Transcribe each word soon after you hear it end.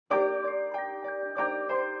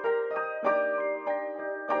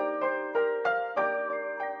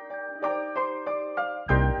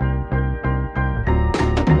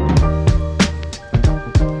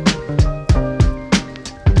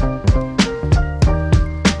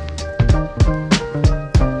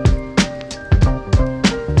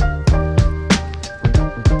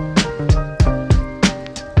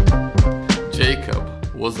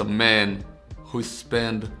who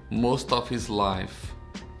spent most of his life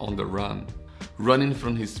on the run, running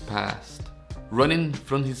from his past, running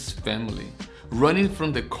from his family, running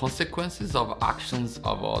from the consequences of actions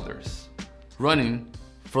of others, running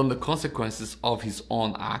from the consequences of his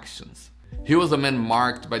own actions. He was a man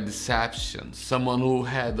marked by deception, someone who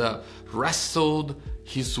had wrestled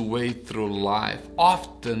his way through life,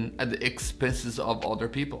 often at the expenses of other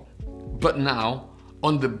people. But now,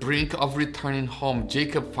 on the brink of returning home,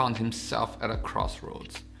 Jacob found himself at a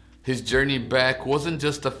crossroads. His journey back wasn't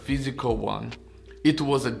just a physical one, it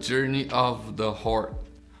was a journey of the heart,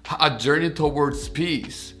 a journey towards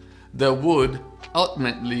peace that would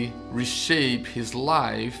ultimately reshape his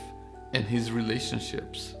life and his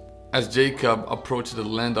relationships. As Jacob approached the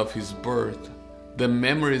land of his birth, the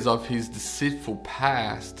memories of his deceitful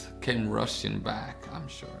past came rushing back, I'm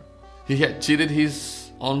sure. He had cheated his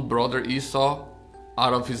own brother Esau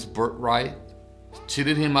out of his birthright,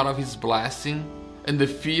 cheated him out of his blessing, and the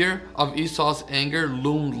fear of Esau's anger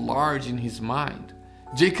loomed large in his mind.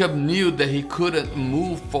 Jacob knew that he couldn't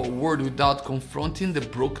move forward without confronting the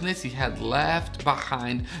brokenness he had left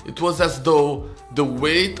behind. It was as though the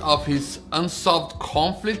weight of his unsolved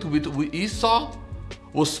conflict with Esau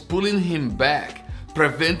was pulling him back,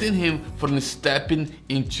 preventing him from stepping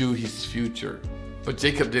into his future. But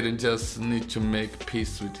Jacob didn't just need to make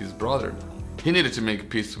peace with his brother. He needed to make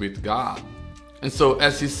peace with God. And so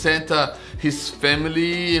as he sent his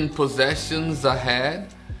family and possessions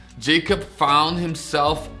ahead, Jacob found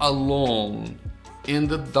himself alone in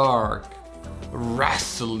the dark,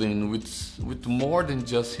 wrestling with more than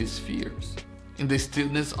just his fears. In the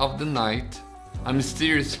stillness of the night, a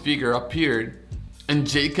mysterious figure appeared, and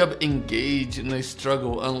Jacob engaged in a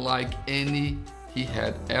struggle unlike any he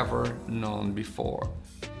had ever known before.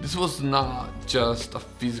 This was not just a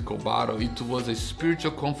physical battle, it was a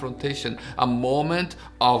spiritual confrontation, a moment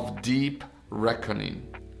of deep reckoning,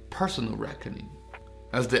 personal reckoning.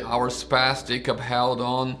 As the hours passed, Jacob held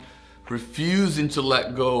on, refusing to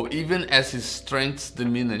let go, even as his strength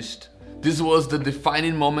diminished. This was the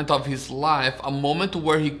defining moment of his life, a moment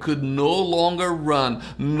where he could no longer run,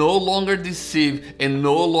 no longer deceive, and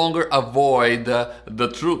no longer avoid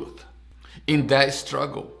the truth. In that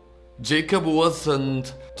struggle, Jacob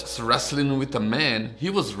wasn't just wrestling with a man, he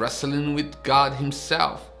was wrestling with God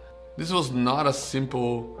himself. This was not a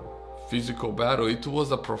simple physical battle, it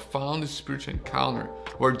was a profound spiritual encounter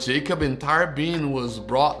where Jacob's entire being was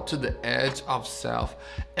brought to the edge of self.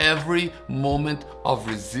 Every moment of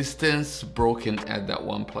resistance broken at that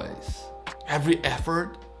one place. Every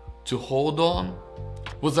effort to hold on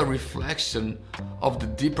was a reflection of the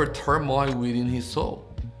deeper turmoil within his soul.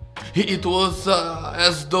 It was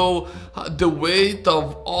as though the weight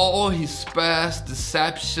of all his past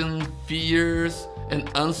deception, fears, and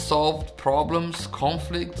unsolved problems,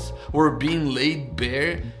 conflicts were being laid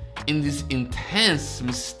bare in this intense,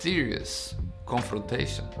 mysterious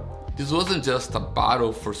confrontation. This wasn't just a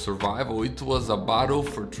battle for survival, it was a battle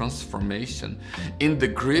for transformation. In the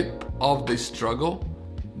grip of the struggle,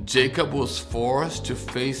 Jacob was forced to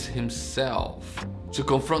face himself, to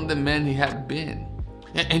confront the man he had been,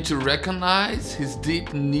 and to recognize his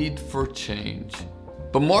deep need for change.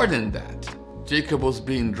 But more than that, Jacob was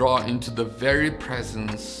being drawn into the very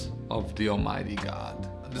presence of the Almighty God.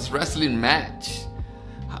 This wrestling match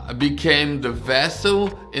became the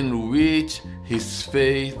vessel in which his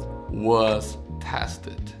faith was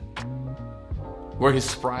tested, where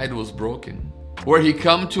his pride was broken, where he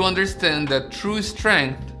came to understand that true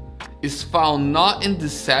strength is found not in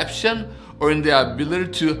deception or in the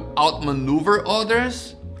ability to outmaneuver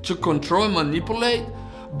others, to control and manipulate,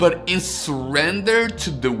 but in surrender to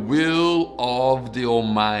the will of the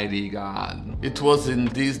Almighty God. It was in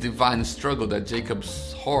this divine struggle that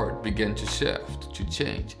Jacob's heart began to shift, to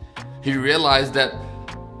change. He realized that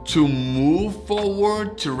to move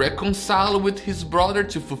forward, to reconcile with his brother,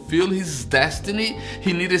 to fulfill his destiny,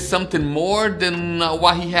 he needed something more than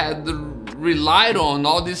what he had relied on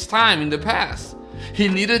all this time in the past. He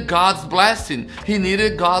needed God's blessing. He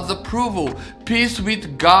needed God's approval, peace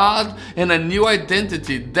with God, and a new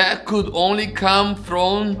identity that could only come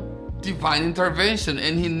from divine intervention.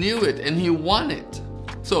 And he knew it and he wanted it.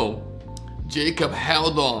 So Jacob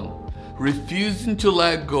held on, refusing to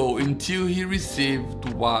let go until he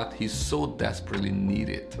received what he so desperately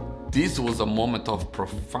needed. This was a moment of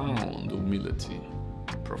profound humility.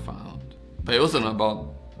 Profound. But it wasn't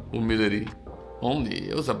about humility only,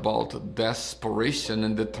 it was about desperation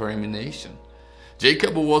and determination.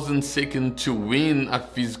 Jacob wasn't seeking to win a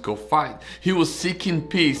physical fight. He was seeking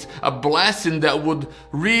peace, a blessing that would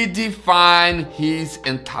redefine his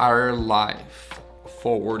entire life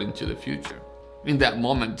forward into the future. In that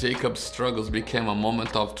moment, Jacob's struggles became a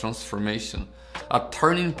moment of transformation, a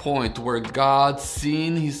turning point where God,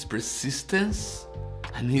 seeing his persistence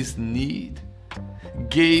and his need,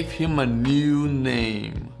 gave him a new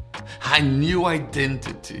name, a new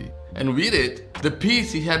identity, and with it, the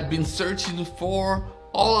peace he had been searching for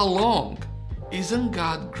all along. Isn't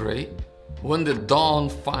God great? When the dawn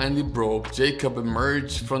finally broke, Jacob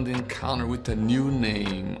emerged from the encounter with a new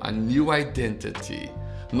name, a new identity.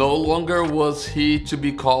 No longer was he to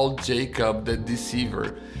be called Jacob the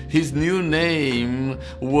deceiver. His new name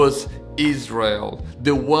was Israel,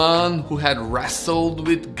 the one who had wrestled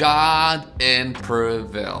with God and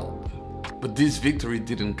prevailed. But this victory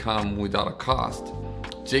didn't come without a cost.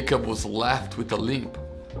 Jacob was left with a limp,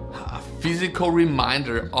 a physical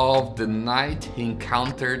reminder of the night he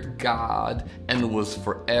encountered God and was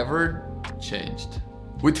forever changed.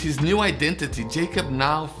 With his new identity, Jacob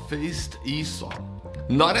now faced Esau,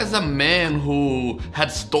 not as a man who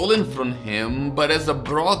had stolen from him, but as a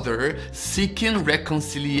brother seeking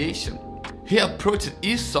reconciliation. He approached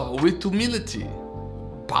Esau with humility,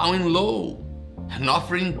 bowing low and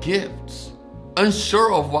offering gifts,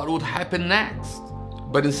 unsure of what would happen next.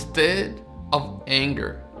 But instead of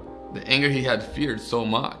anger, the anger he had feared so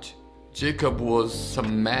much, Jacob was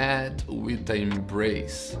met with an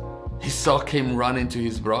embrace. Esau came running to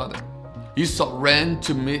his brother. Esau ran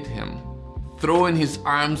to meet him, throwing his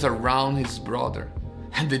arms around his brother,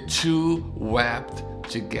 and the two wept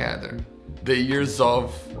together. The years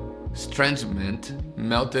of estrangement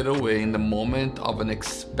melted away in the moment of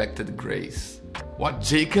unexpected grace. What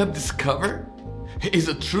Jacob discovered is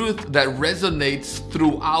a truth that resonates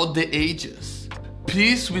throughout the ages.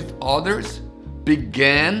 Peace with others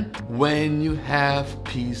began when you have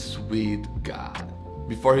peace with God.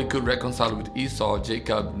 Before he could reconcile with Esau,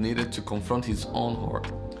 Jacob needed to confront his own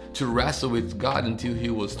heart, to wrestle with God until he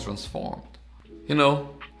was transformed. You know,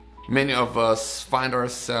 many of us find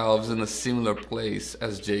ourselves in a similar place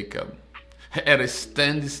as Jacob, at a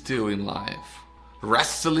standstill in life,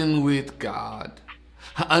 wrestling with God,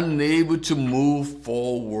 unable to move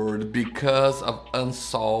forward because of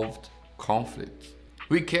unsolved conflicts.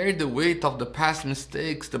 We carry the weight of the past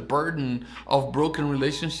mistakes, the burden of broken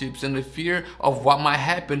relationships, and the fear of what might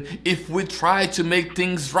happen if we try to make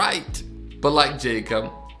things right. But like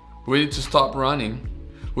Jacob, we need to stop running.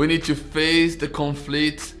 We need to face the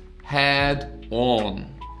conflicts head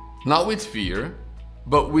on. Not with fear,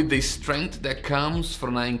 but with the strength that comes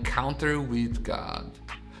from an encounter with God.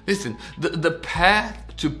 Listen, the path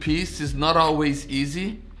to peace is not always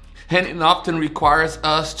easy, and it often requires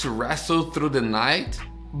us to wrestle through the night.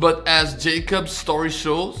 But as Jacob's story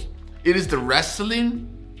shows, it is the wrestling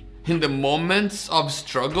in the moments of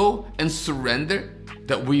struggle and surrender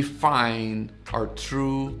that we find our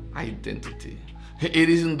true identity. It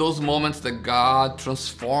is in those moments that God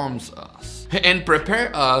transforms us and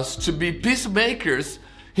prepares us to be peacemakers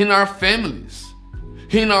in our families,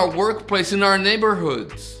 in our workplace, in our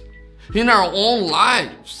neighborhoods, in our own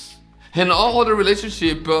lives. And all other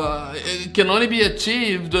relationship can only be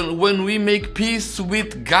achieved when we make peace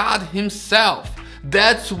with God Himself.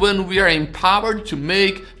 That's when we are empowered to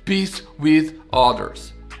make peace with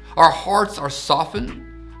others. Our hearts are softened,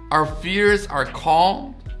 our fears are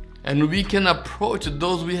calmed, and we can approach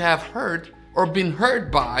those we have hurt or been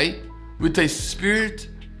hurt by with a spirit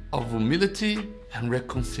of humility and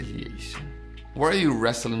reconciliation. Where are you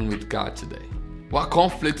wrestling with God today? What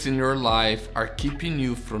conflicts in your life are keeping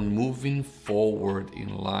you from moving forward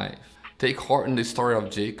in life? Take heart in the story of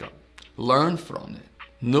Jacob. Learn from it.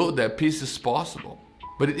 Know that peace is possible,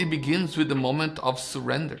 but it begins with the moment of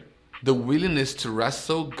surrender. The willingness to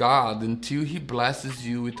wrestle God until He blesses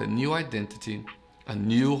you with a new identity, a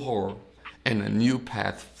new heart, and a new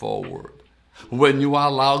path forward. When you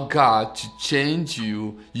allow God to change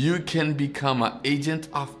you, you can become an agent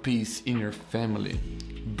of peace in your family,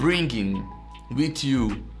 bringing with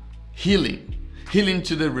you healing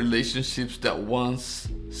to the relationships that once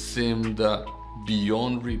seemed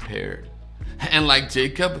beyond repair. And like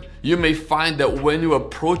Jacob, you may find that when you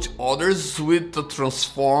approach others with a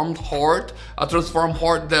transformed heart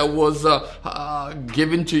that was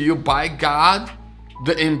given to you by God,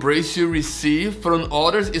 the embrace you receive from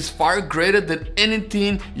others is far greater than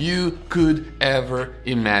anything you could ever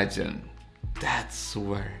imagine. That's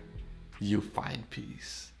where you find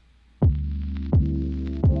peace.